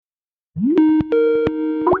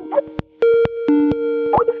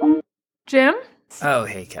Jim, Oh,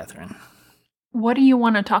 hey, Catherine. what do you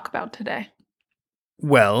want to talk about today?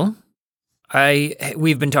 Well,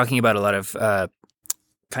 we've been talking about a lot of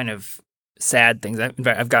kind of sad things. In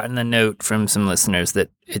fact, I've gotten a note from some listeners that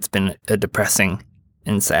it's been a depressing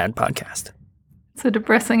and sad podcast. It's a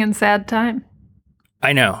depressing and sad time.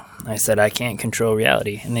 I know. I said I can't control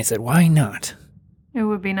reality, and they said, "Why not?" It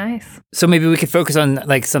would be nice. So maybe we could focus on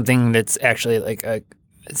like something that's actually it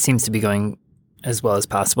seems to be going as well as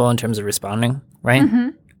possible in terms of responding, right? Mm-hmm.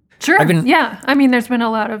 Sure. Yeah. I mean, there's been a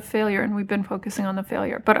lot of failure, and we've been focusing on the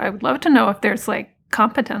failure. But I would love to know if there's like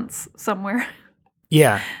competence somewhere.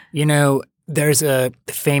 Yeah. You know, there's a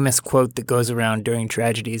famous quote that goes around during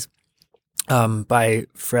tragedies by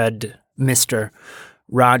Fred Mr.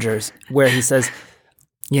 Rogers, where he says,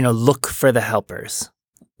 look for the helpers.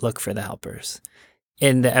 Look for the helpers.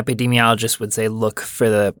 And the epidemiologist would say, look for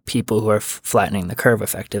the people who are flattening the curve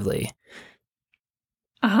effectively.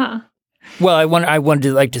 Uh-huh. Well, I wanted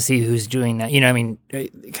to like to see who's doing that.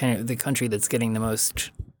 Kind of the country that's getting the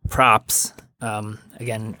most props,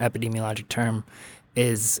 again, epidemiologic term,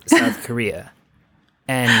 is South Korea.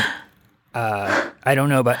 And I don't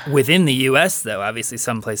know about within the U.S., though. Obviously,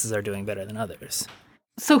 some places are doing better than others.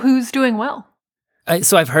 So who's doing well?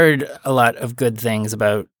 So I've heard a lot of good things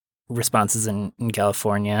about responses in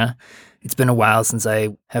California. It's been a while since I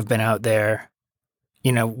have been out there.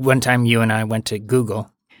 One time you and I went to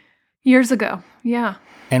Google. Years ago, yeah.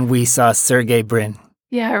 And we saw Sergey Brin.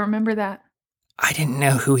 Yeah, I remember that. I didn't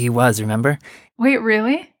know who he was, remember? Wait,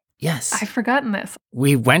 really? Yes. I've forgotten this.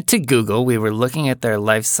 We went to Google. We were looking at their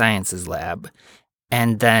life sciences lab.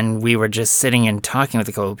 And then we were just sitting and talking with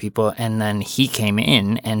a couple of people. And then he came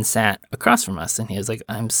in and sat across from us. And he was like,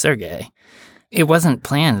 I'm Sergey. It wasn't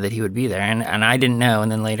planned that he would be there. And I didn't know.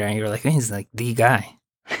 And then later you were like, he's like the guy.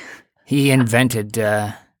 He invented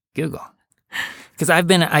Google. Because I'd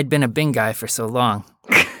been a Bing guy for so long.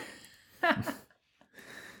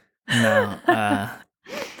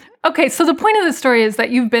 Okay, so the point of the story is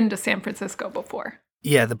that you've been to San Francisco before.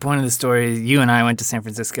 Yeah, the point of the story is you and I went to San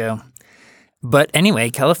Francisco. But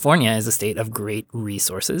anyway, California is a state of great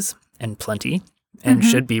resources and plenty and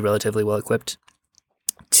should be relatively well equipped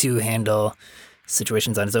to handle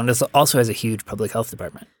situations on its own. It also has a huge public health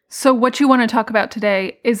department. So what you want to talk about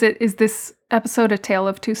today, is this episode a tale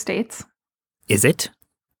of two states? Is it?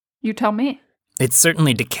 You tell me. It's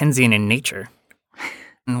certainly Dickensian in nature.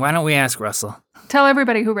 And why don't we ask Russell? Tell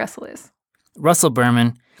everybody who Russell is. Russell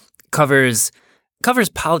Berman covers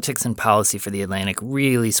politics and policy for The Atlantic.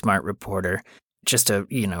 Really smart reporter. Just a,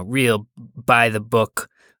 real by-the-book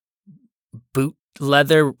boot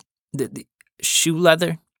leather, the shoe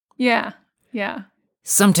leather. Yeah.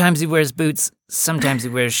 Sometimes he wears boots. Sometimes he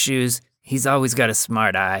wears shoes. He's always got a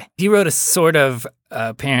smart eye. He wrote a sort of,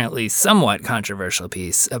 apparently somewhat controversial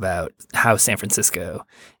piece about how San Francisco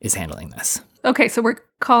is handling this. Okay, so we're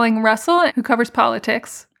calling Russell, who covers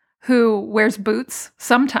politics, who wears boots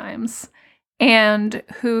sometimes, and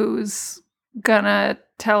who's gonna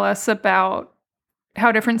tell us about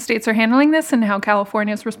how different states are handling this and how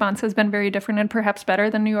California's response has been very different and perhaps better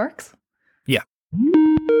than New York's? Yeah.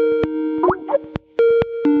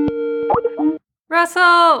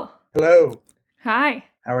 Russell! Hello. Hi.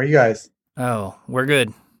 How are you guys? Oh, we're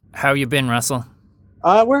good. How you been, Russell?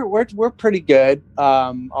 We're pretty good.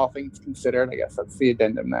 All things considered, I guess that's the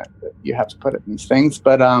addendum that you have to put in these things.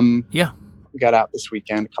 But yeah, we got out this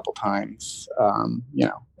weekend a couple times.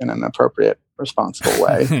 In an appropriate, responsible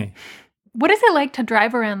way. What is it like to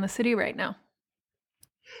drive around the city right now?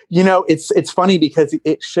 It's funny because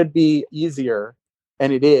it should be easier,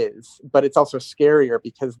 and it is, but it's also scarier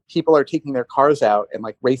because people are taking their cars out and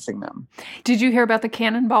like racing them. Did you hear about the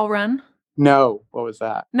Cannonball Run? No. What was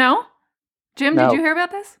that? No? Jim, No. Did you hear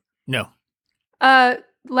about this? No.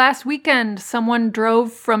 Last weekend, someone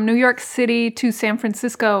drove from New York City to San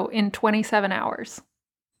Francisco in 27 hours.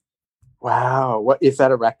 Wow. What is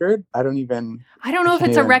that, a record? I don't know if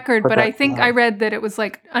it's a record, but I think I read that it was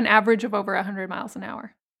like an average of over 100 miles an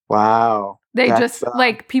hour. Wow.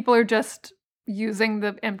 People are just using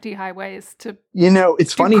the empty highways to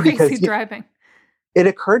it's funny crazy because driving. It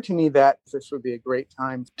occurred to me that this would be a great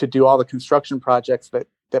time to do all the construction projects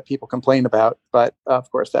that people complain about. But of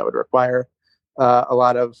course, that would require a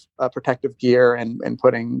lot of protective gear and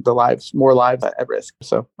putting more lives at risk.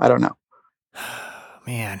 So I don't know.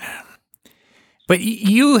 Man. But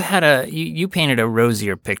you painted a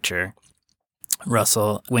rosier picture,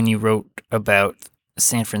 Russell, when you wrote about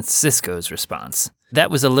San Francisco's response. That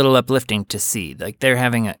was a little uplifting to see. Like they're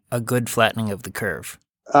having a good flattening of the curve.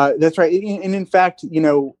 That's right. And in fact,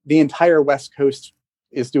 the entire West Coast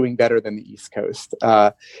is doing better than the East Coast.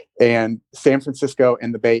 And San Francisco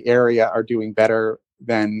and the Bay Area are doing better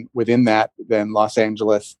than within that than Los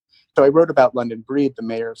Angeles. So I wrote about London Breed, the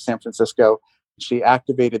mayor of San Francisco. She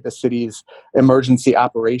activated the city's emergency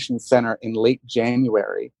operations center in late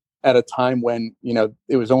January at a time when,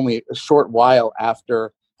 it was only a short while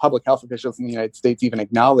after public health officials in the United States even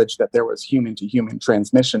acknowledged that there was human-to-human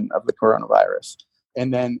transmission of the coronavirus.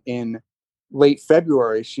 And then in late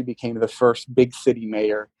February, she became the first big city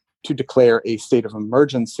mayor to declare a state of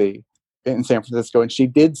emergency in San Francisco. And she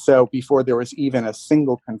did so before there was even a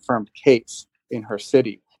single confirmed case in her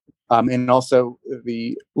city. And also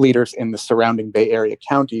the leaders in the surrounding Bay Area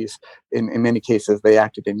counties, in many cases, they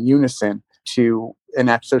acted in unison to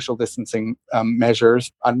enact social distancing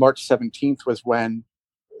measures. On March 17th was when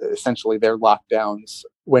essentially their lockdowns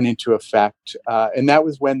went into effect. And that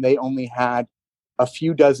was when they only had a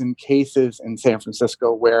few dozen cases in San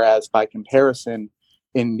Francisco, whereas by comparison,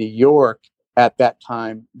 in New York at that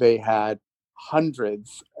time, they had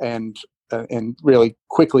hundreds and really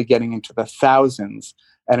quickly getting into the thousands.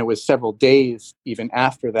 And it was several days even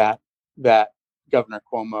after that Governor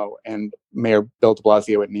Cuomo and Mayor Bill de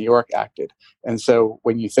Blasio in New York acted. And so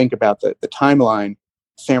when you think about the timeline,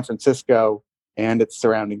 San Francisco and its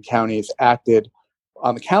surrounding counties acted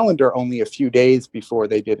on the calendar only a few days before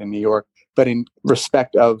they did in New York. But in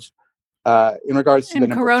respect of, in regards to the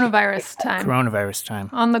coronavirus time. Coronavirus time.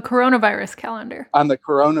 On the coronavirus calendar. On the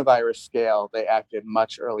coronavirus scale, they acted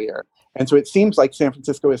much earlier. And so it seems like San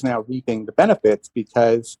Francisco is now reaping the benefits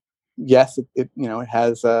because, yes, it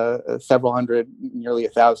has several hundred, nearly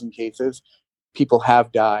 1,000 cases. People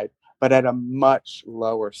have died, but at a much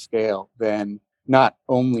lower scale than not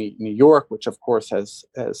only New York, which of course has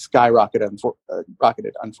skyrocketed,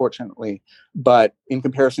 rocketed, unfortunately, but in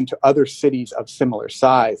comparison to other cities of similar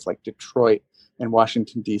size like Detroit and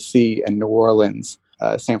Washington, D.C. and New Orleans,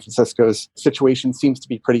 San Francisco's situation seems to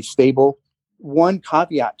be pretty stable. One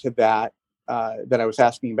caveat to that that I was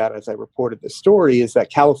asking about as I reported the story is that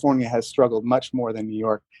California has struggled much more than New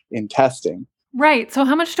York in testing. Right. So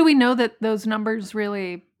how much do we know that those numbers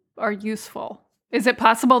really are useful? Is it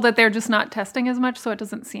possible that they're just not testing as much, so it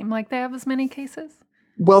doesn't seem like they have as many cases?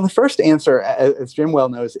 Well, the first answer, as Jim well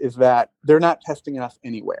knows, is that they're not testing enough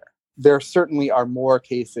anywhere. There certainly are more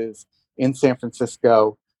cases in San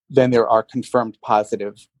Francisco than there are confirmed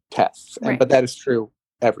positive tests. Right. But that is true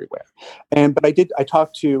everywhere. But I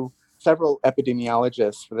talked to several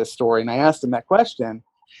epidemiologists for this story, and I asked them that question.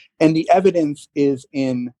 And the evidence is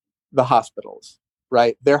in the hospitals,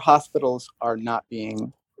 right? Their hospitals are not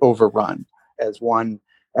being overrun. As one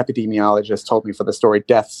epidemiologist told me for the story,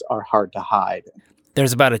 deaths are hard to hide.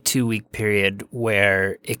 There's about a 2-week period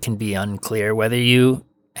where it can be unclear whether you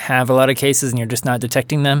have a lot of cases and you're just not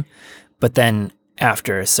detecting them. But then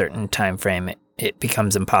after a certain time frame, it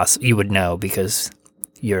becomes impossible. You would know because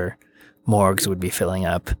your morgues would be filling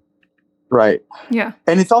up. Right. Yeah.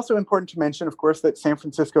 And it's also important to mention, of course, that San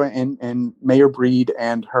Francisco and Mayor Breed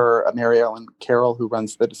and her Mary Ellen Carroll, who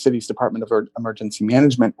runs the city's Department of Emergency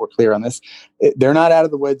Management, were clear on this. They're not out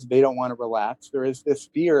of the woods. They don't want to relax. There is this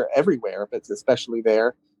fear everywhere, but especially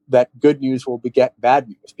there, that good news will beget bad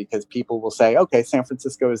news because people will say, okay, San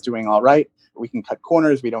Francisco is doing all right. We can cut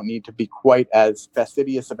corners. We don't need to be quite as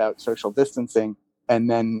fastidious about social distancing. And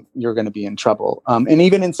then you're going to be in trouble. And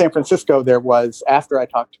even in San Francisco, there was, after I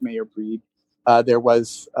talked to Mayor Breed, there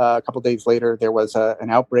was a couple days later, there was an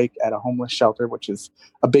outbreak at a homeless shelter, which is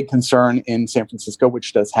a big concern in San Francisco,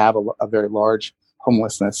 which does have a very large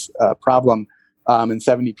homelessness problem. And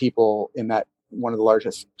 70 people in that one of the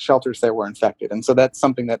largest shelters there were infected. And so that's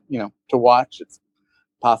something that, to watch. It's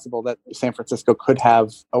possible that San Francisco could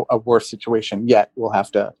have a worse situation, yet we'll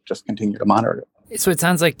have to just continue to monitor it. So it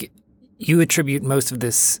sounds like you attribute most of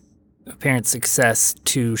this apparent success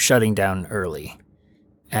to shutting down early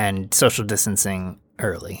and social distancing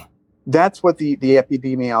early. That's what the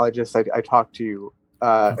epidemiologists I talked to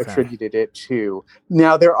attributed it to.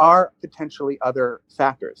 Now, there are potentially other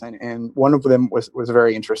factors, and one of them was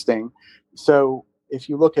very interesting. So if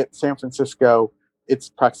you look at San Francisco, its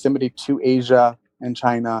proximity to Asia and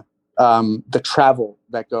China, the travel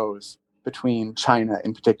that goes between China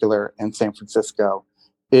in particular and San Francisco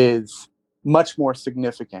is much more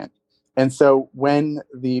significant. And so when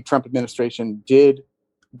the Trump administration did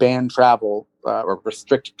ban travel or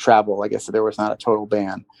restrict travel, I guess there was not a total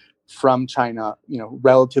ban from China,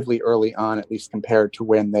 relatively early on, at least compared to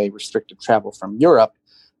when they restricted travel from Europe,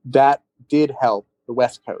 that did help the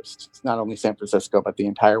West Coast. It's not only San Francisco, but the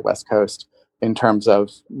entire West Coast in terms of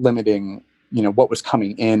limiting, what was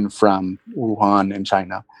coming in from Wuhan and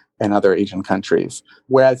China and other Asian countries.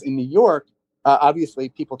 Whereas in New York, Obviously,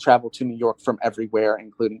 people travel to New York from everywhere,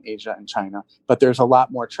 including Asia and China, but there's a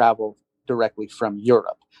lot more travel directly from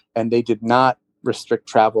Europe. And they did not restrict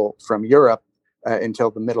travel from Europe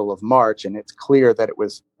until the middle of March. And it's clear that it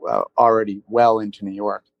was already well into New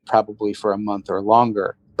York, probably for a month or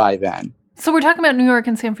longer by then. So we're talking about New York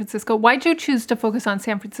and San Francisco. Why'd you choose to focus on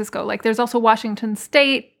San Francisco? Like, there's also Washington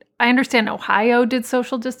State. I understand Ohio did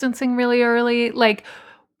social distancing really early. Like,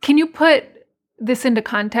 can you put this into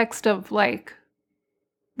context of like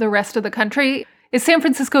the rest of the country? Is San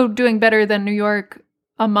Francisco doing better than New York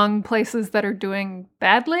among places that are doing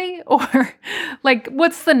badly? Or like,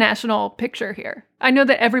 what's the national picture here? I know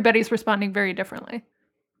that everybody's responding very differently.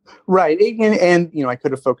 Right. And I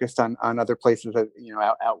could have focused on other places,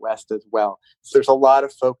 out west as well. So there's a lot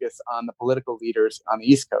of focus on the political leaders on the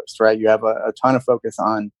East Coast, right? You have a ton of focus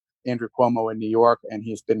on Andrew Cuomo in New York, and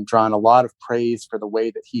he's been drawn a lot of praise for the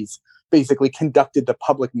way that he's basically conducted the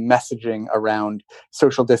public messaging around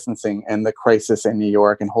social distancing and the crisis in New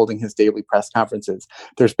York and holding his daily press conferences.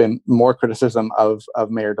 There's been more criticism of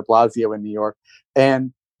Mayor de Blasio in New York.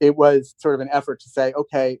 And it was sort of an effort to say,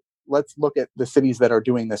 okay, let's look at the cities that are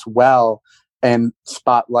doing this well and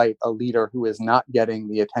spotlight a leader who is not getting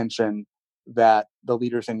the attention that the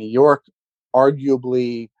leaders in New York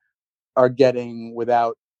arguably are getting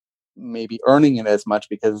without maybe earning it as much,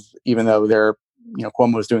 because even though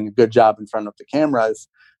Cuomo is doing a good job in front of the cameras,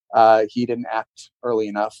 he didn't act early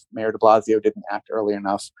enough. Mayor de Blasio didn't act early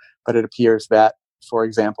enough. But it appears that, for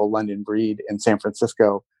example, London Breed in San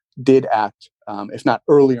Francisco did act, if not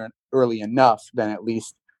early enough, then at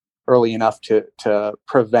least early enough to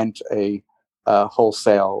prevent a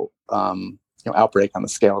wholesale outbreak on the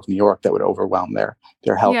scale of New York that would overwhelm their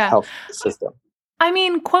health system. I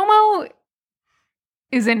mean, Cuomo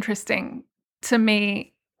is interesting to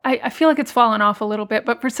me. I feel like it's fallen off a little bit,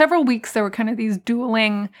 but for several weeks there were kind of these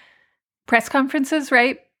dueling press conferences,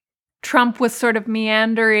 right? Trump was sort of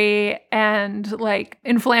meandery and like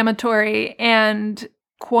inflammatory, and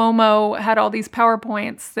Cuomo had all these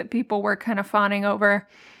PowerPoints that people were kind of fawning over.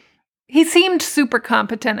 He seemed super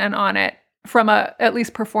competent and on it from a at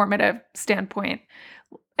least performative standpoint,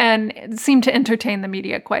 and it seemed to entertain the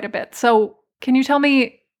media quite a bit. So can you tell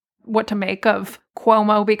me what to make of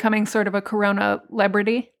Cuomo becoming sort of a corona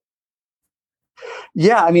celebrity?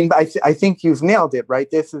 Yeah, I mean, I think you've nailed it, right?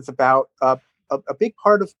 This is about a big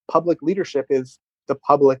part of public leadership is the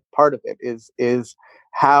public part of it is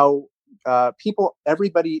how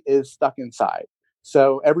everybody is stuck inside.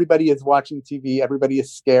 So everybody is watching TV, everybody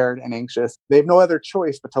is scared and anxious. They have no other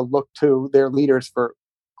choice but to look to their leaders for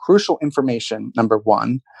crucial information, number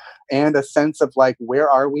one, and a sense of like, where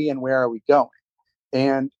are we and where are we going?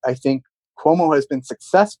 And I think Cuomo has been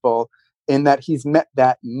successful in that he's met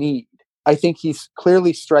that need. I think he's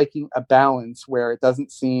clearly striking a balance where it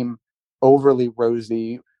doesn't seem overly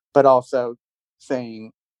rosy, but also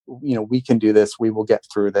saying, we can do this, we will get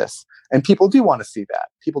through this. And people do want to see that.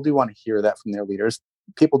 People do want to hear that from their leaders.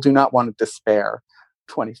 People do not want to despair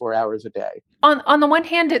 24 hours a day. On the one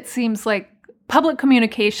hand, it seems like public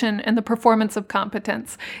communication and the performance of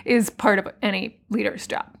competence is part of any leader's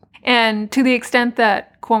job. And to the extent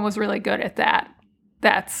that Cuomo's really good at that,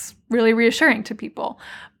 that's really reassuring to people.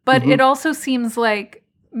 But it also seems like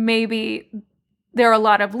maybe there are a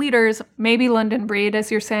lot of leaders, maybe London Breed,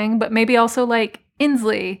 as you're saying, but maybe also like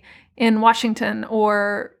Inslee in Washington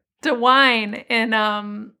or DeWine in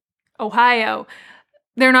Ohio.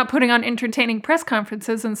 They're not putting on entertaining press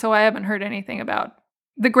conferences, and so I haven't heard anything about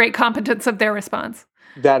the great competence of their response.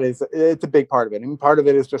 It's a big part of it. I mean, part of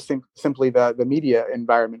it is just simply the media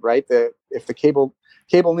environment, right? If the cable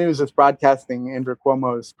news is broadcasting Andrew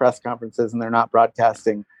Cuomo's press conferences and they're not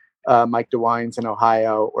broadcasting Mike DeWine's in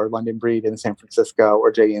Ohio or London Breed in San Francisco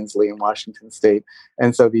or Jay Inslee in Washington State.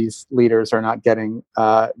 And so these leaders are not getting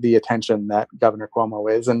the attention that Governor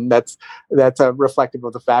Cuomo is. And that's reflective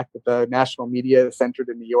of the fact that the national media is centered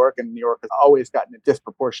in New York, and New York has always gotten a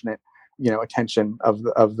disproportionate attention of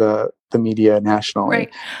the media nationally.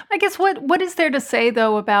 Right. I guess what is there to say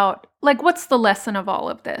though about like what's the lesson of all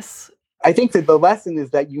of this? I think that the lesson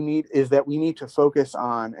is that we need to focus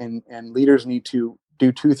on and leaders need to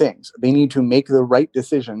do two things. They need to make the right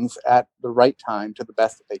decisions at the right time to the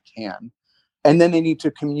best that they can. And then they need to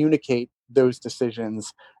communicate those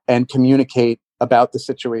decisions and communicate about the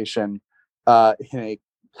situation in a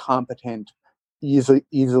competent,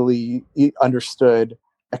 easily understood,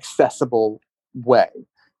 accessible way.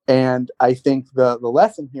 And I think the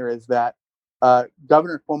lesson here is that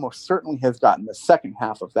Governor Cuomo certainly has gotten the second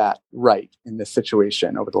half of that right in this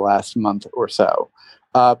situation over the last month or so.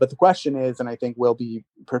 But the question is, and I think will be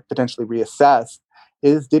potentially reassessed,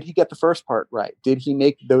 is, did he get the first part right? Did he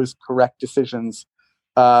make those correct decisions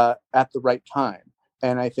at the right time?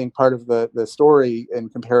 And I think part of the story, in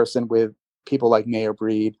comparison with people like Mayor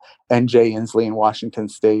Breed and Jay Inslee in Washington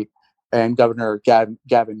State and Governor Gavin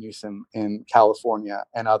Newsom in California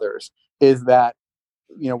and others, is that,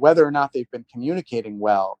 whether or not they've been communicating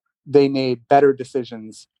well, they made better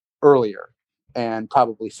decisions earlier and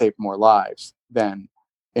probably saved more lives than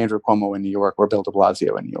Andrew Cuomo in New York or Bill de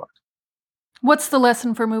Blasio in New York. What's the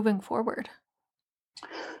lesson for moving forward?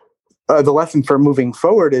 The lesson for moving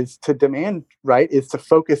forward is to demand, right, is to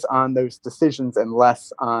focus on those decisions and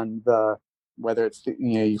less on whether it's,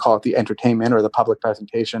 you call it the entertainment or the public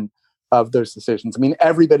presentation of those decisions. I mean,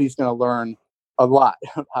 everybody's going to learn a lot,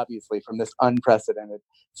 obviously, from this unprecedented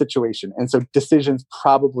situation. And so decisions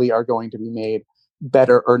probably are going to be made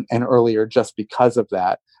better and earlier just because of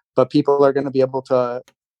that. But people are going to be able to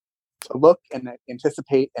look and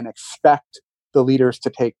anticipate and expect the leaders to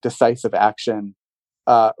take decisive action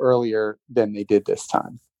earlier than they did this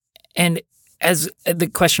time. And as the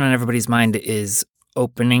question on everybody's mind is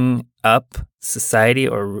opening up society,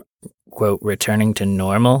 or quote, returning to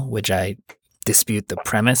normal, which I dispute the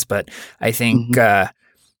premise, but I think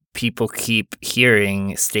people keep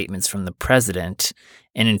hearing statements from the president.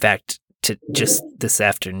 And in fact, just this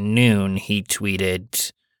afternoon, he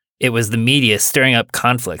tweeted, it was the media stirring up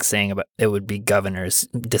conflict, saying about it would be governors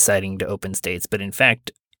deciding to open states. But in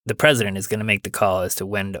fact, the president is going to make the call as to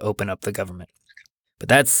when to open up the government. But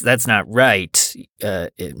that's not right.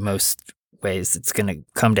 In most ways, it's going to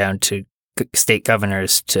come down to state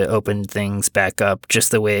governors to open things back up, just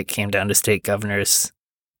the way it came down to state governors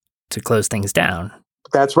to close things down.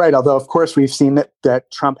 That's right. Although, of course, we've seen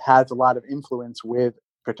that Trump has a lot of influence with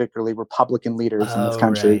particularly Republican leaders in this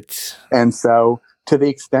country. Right. And so to the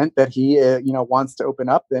extent that he wants to open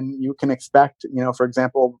up, then you can expect, for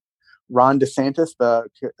example, Ron DeSantis, the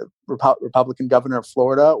Republican governor of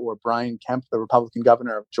Florida, or Brian Kemp, the Republican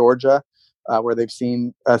governor of Georgia, where they've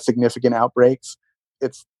seen significant outbreaks.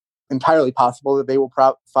 It's entirely possible that they will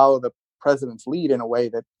follow the president's lead in a way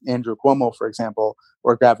that Andrew Cuomo, for example,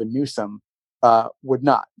 or Gavin Newsom would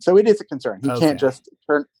not. So it is a concern. He can't just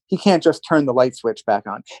turn the light switch back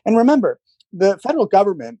on. And remember, the federal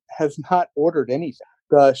government has not ordered anything.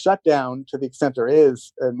 The shutdown, to the extent there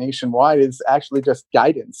is nationwide, is actually just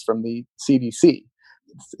guidance from the CDC.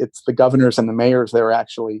 It's the governors and the mayors that are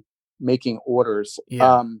actually making orders.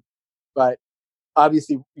 Yeah. But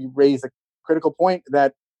obviously, you raise a critical point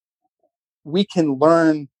that we can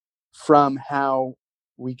learn from how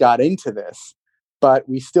we got into this, but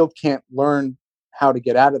we still can't learn how to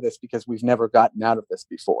get out of this because we've never gotten out of this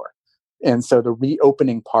before. And so the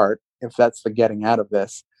reopening part, if that's the getting out of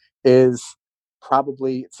this, is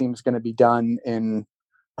probably, it seems, going to be done in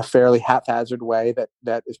a fairly haphazard way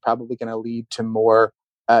that is probably going to lead to more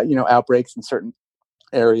outbreaks in certain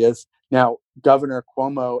areas. Now, Governor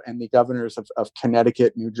Cuomo and the governors of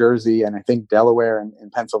Connecticut, New Jersey, and I think Delaware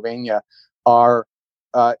and Pennsylvania are,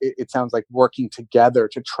 it sounds like, working together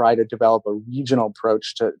to try to develop a regional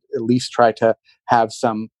approach to at least try to have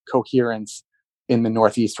some coherence in the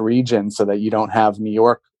Northeast region, so that you don't have New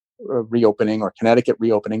York reopening or Connecticut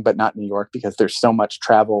reopening, but not New York, because there's so much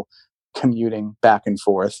travel commuting back and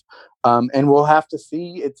forth. And we'll have to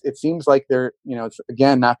see. It seems like it's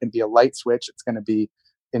again not going to be a light switch. It's going to be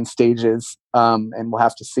in stages, and we'll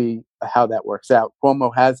have to see how that works out.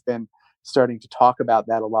 Cuomo has been starting to talk about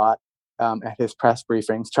that a lot at his press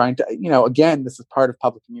briefings, trying to, again, this is part of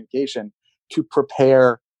public communication, to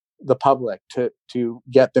prepare the public, to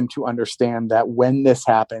get them to understand that when this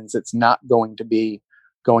happens, it's not going to be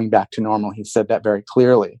going back to normal. He said that very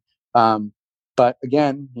clearly. But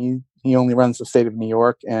again, he only runs the state of New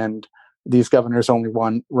York, and these governors only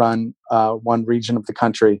run one region of the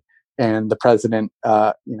country. And the president,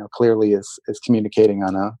 clearly is communicating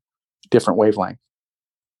on a different wavelength.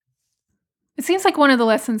 It seems like one of the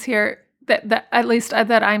lessons here that at least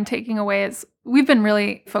that I'm taking away is we've been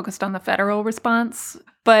really focused on the federal response.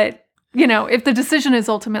 But, if the decision is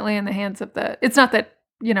ultimately in the hands of it's not that,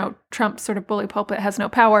 Trump's sort of bully pulpit has no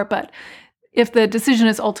power, but if the decision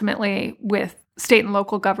is ultimately with state and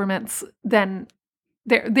local governments, then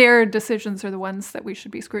their decisions are the ones that we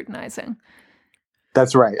should be scrutinizing.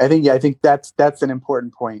 That's right. I think that's an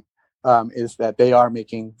important point, is that they are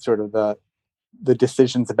making sort of the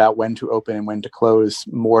decisions about when to open and when to close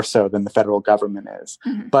more so than the federal government is.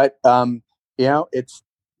 Mm-hmm. But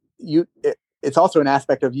it's also an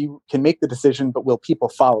aspect of, you can make the decision, but will people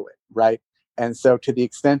follow it, right? And so to the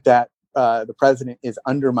extent that the president is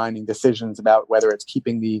undermining decisions about whether it's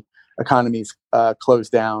keeping the economies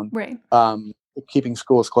closed down, right, keeping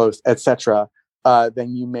schools closed, etc.,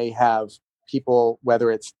 then you may have people,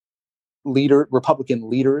 whether it's Republican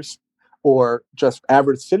leaders or just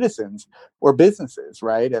average citizens or businesses,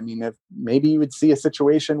 right? I mean, if maybe you would see a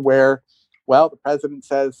situation where, well, the president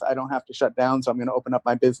says I don't have to shut down, so I'm going to open up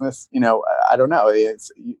my business. I don't know.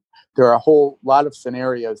 There are a whole lot of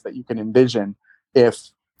scenarios that you can envision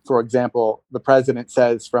if, for example, the president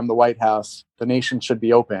says from the White House, the nation should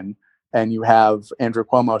be open, and you have Andrew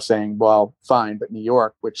Cuomo saying, well, fine, but New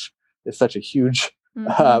York, which is such a huge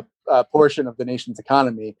portion of the nation's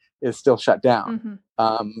economy, is still shut down.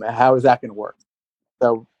 How is that going to work?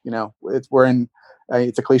 So,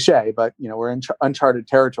 it's a cliche, but, we're in uncharted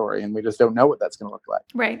territory, and we just don't know what that's going to look like.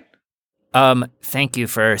 Right. Thank you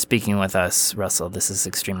for speaking with us, Russell. This is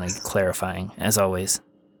extremely clarifying, as always.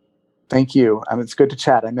 Thank you. It's good to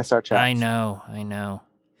chat. I miss our chat. I know.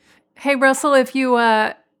 Hey, Russell, if you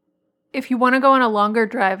want to go on a longer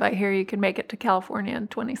drive, I hear you can make it to California in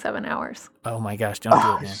 27 hours. Oh my gosh, don't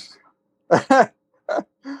do it,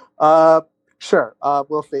 man. Sure.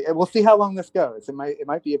 We'll see. We'll see how long this goes. It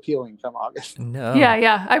might be appealing come August. No.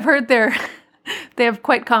 Yeah. I've heard they have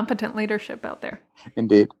quite competent leadership out there.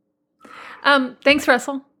 Indeed. Thanks,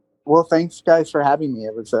 Russell. Well, thanks, guys, for having me.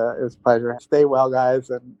 It was a pleasure. Stay well,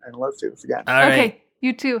 guys, and let's do this again. All right. Okay,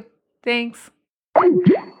 you too. Thanks.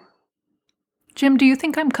 Jim, do you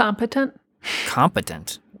think I'm competent?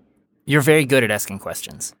 Competent? You're very good at asking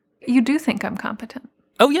questions. You do think I'm competent?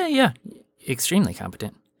 Oh, yeah. Extremely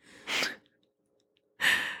competent.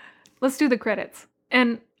 Let's do the credits.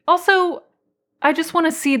 And also, I just want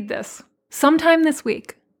to seed this. Sometime this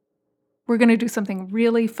week, we're going to do something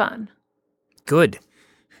really fun. Good.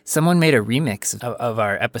 Someone made a remix of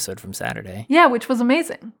our episode from Saturday. Yeah, which was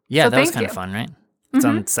amazing. Yeah, so that was kind of fun, right? It's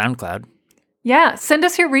on SoundCloud. Yeah, send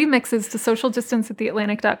us your remixes to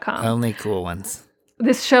socialdistance@theatlantic.com. Only cool ones.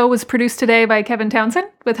 This show was produced today by Kevin Townsend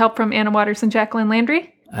with help from Anna Waters and Jacqueline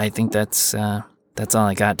Landry. I think that's all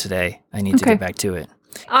I got today. I need to get back to it.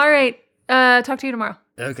 All right. Talk to you tomorrow.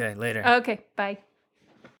 Okay, later. Okay, bye.